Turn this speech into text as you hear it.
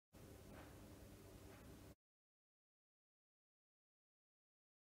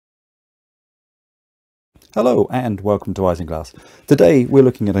Hello and welcome to Isinglass. Today we're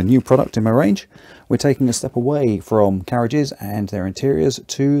looking at a new product in my range. We're taking a step away from carriages and their interiors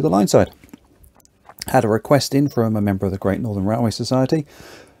to the lineside. Had a request in from a member of the Great Northern Railway Society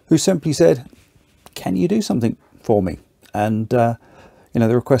who simply said, can you do something for me? And the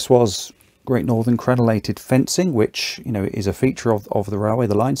request was Great Northern Crenelated fencing, which is a feature of the railway,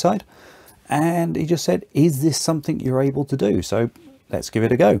 the lineside. And he just said, is this something you're able to do? So let's give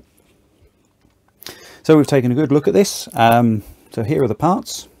it a go. So we've taken a good look at this. So here are the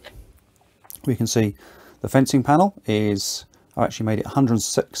parts. We can see the fencing panel is, I've actually made it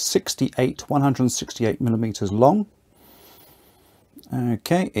 168 millimeters long.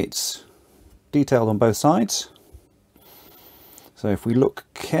 Okay, it's detailed on both sides. So if we look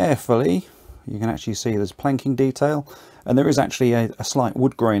carefully, you can actually see there's planking detail, and there is actually a slight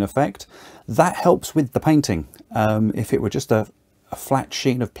wood grain effect. That helps with the painting. If it were just a flat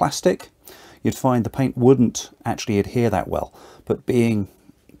sheen of plastic, you'd find the paint wouldn't actually adhere that well, but being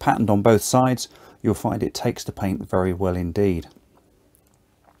patterned on both sides, you'll find it takes the paint very well indeed.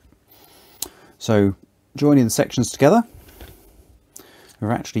 So joining the sections together, we've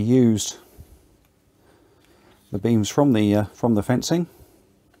actually used the beams from the fencing,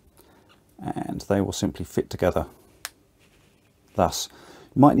 and they will simply fit together thus.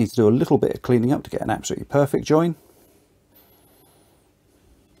 You might need to do a little bit of cleaning up to get an absolutely perfect join.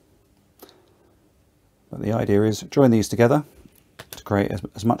 But the idea is join these together to create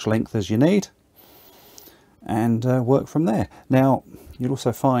as much length as you need and work from there. Now you'll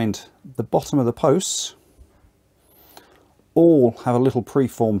also find the bottom of the posts all have a little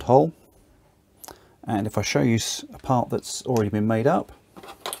pre-formed hole, and if I show you a part that's already been made up,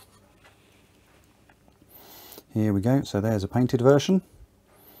 here we go. So there's a painted version,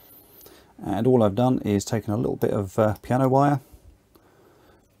 and all I've done is taken a little bit of piano wire,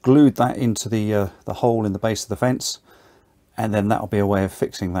 glued that into the hole in the base of the fence, and then that'll be a way of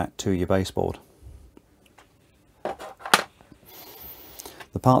fixing that to your baseboard. The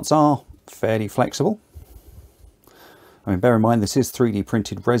parts are fairly flexible. I mean, bear in mind this is 3D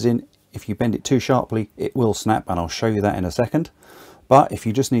printed resin. If you bend it too sharply, it will snap, and I'll show you that in a second. But if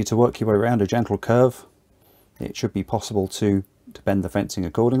you just need to work your way around a gentle curve, it should be possible to bend the fencing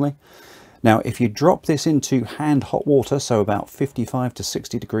accordingly. Now, if you drop this into hand hot water, so about 55 to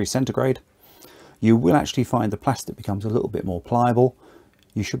 60 degrees centigrade, you will actually find the plastic becomes a little bit more pliable.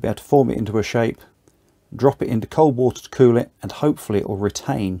 You should be able to form it into a shape, drop it into cold water to cool it, and hopefully it will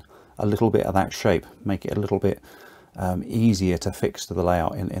retain a little bit of that shape, make it a little bit easier to fix to the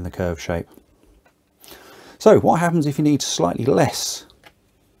layout in the curved shape. So what happens if you need slightly less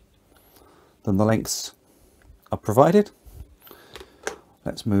than the lengths are provided?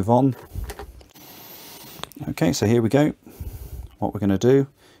 Let's move on. Okay, so here we go. What we're going to do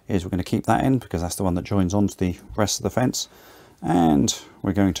is we're going to keep that end because that's the one that joins onto the rest of the fence, and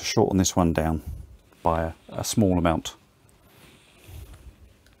we're going to shorten this one down by a small amount.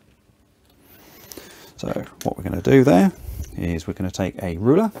 So what we're going to do there is we're going to take a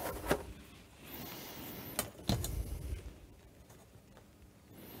ruler,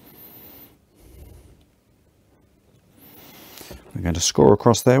 we're going to score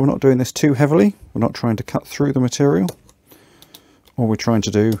across there. We're not doing this too heavily, we're not trying to cut through the material. All we're trying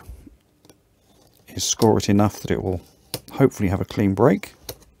to do is score it enough that it will hopefully have a clean break.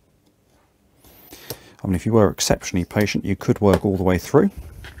 I mean, if you were exceptionally patient, you could work all the way through.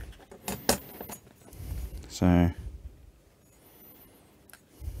 So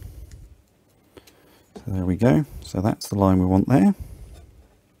there we go. So that's the line we want there.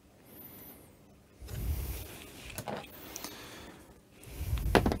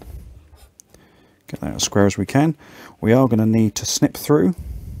 Get that as square as we can. We are going to need to snip through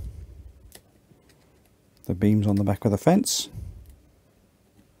the beams on the back of the fence,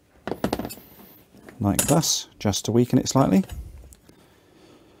 like thus, just to weaken it slightly.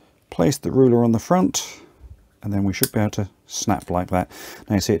 Place the ruler on the front, and then we should be able to snap like that.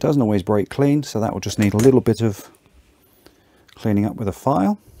 Now you see it doesn't always break clean, so that will just need a little bit of cleaning up with a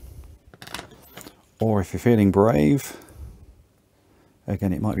file. Or if you're feeling brave,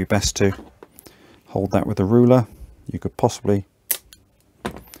 again, it might be best to hold that with a ruler. You could possibly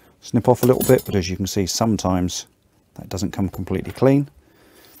snip off a little bit, but as you can see, sometimes that doesn't come completely clean.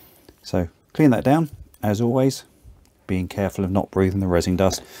 So clean that down, as always, being careful of not breathing the resin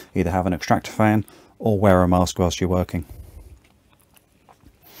dust. Either have an extractor fan or wear a mask whilst you're working.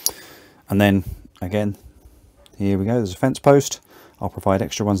 And then again, here we go, there's a fence post. I'll provide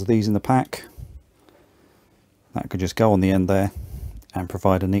extra ones of these in the pack. That could just go on the end there and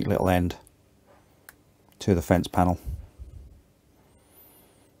provide a neat little end to the fence panel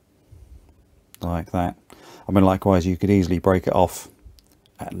like that. I mean, likewise, you could easily break it off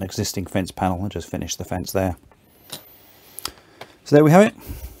at an existing fence panel and just finish the fence there. So there we have it.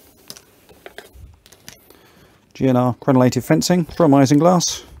 GNR crenelated fencing from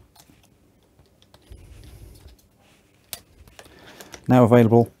Isinglass. Now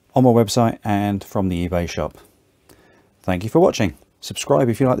available on my website and from the eBay shop. Thank you for watching. Subscribe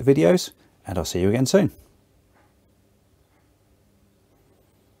if you like the videos, and I'll see you again soon.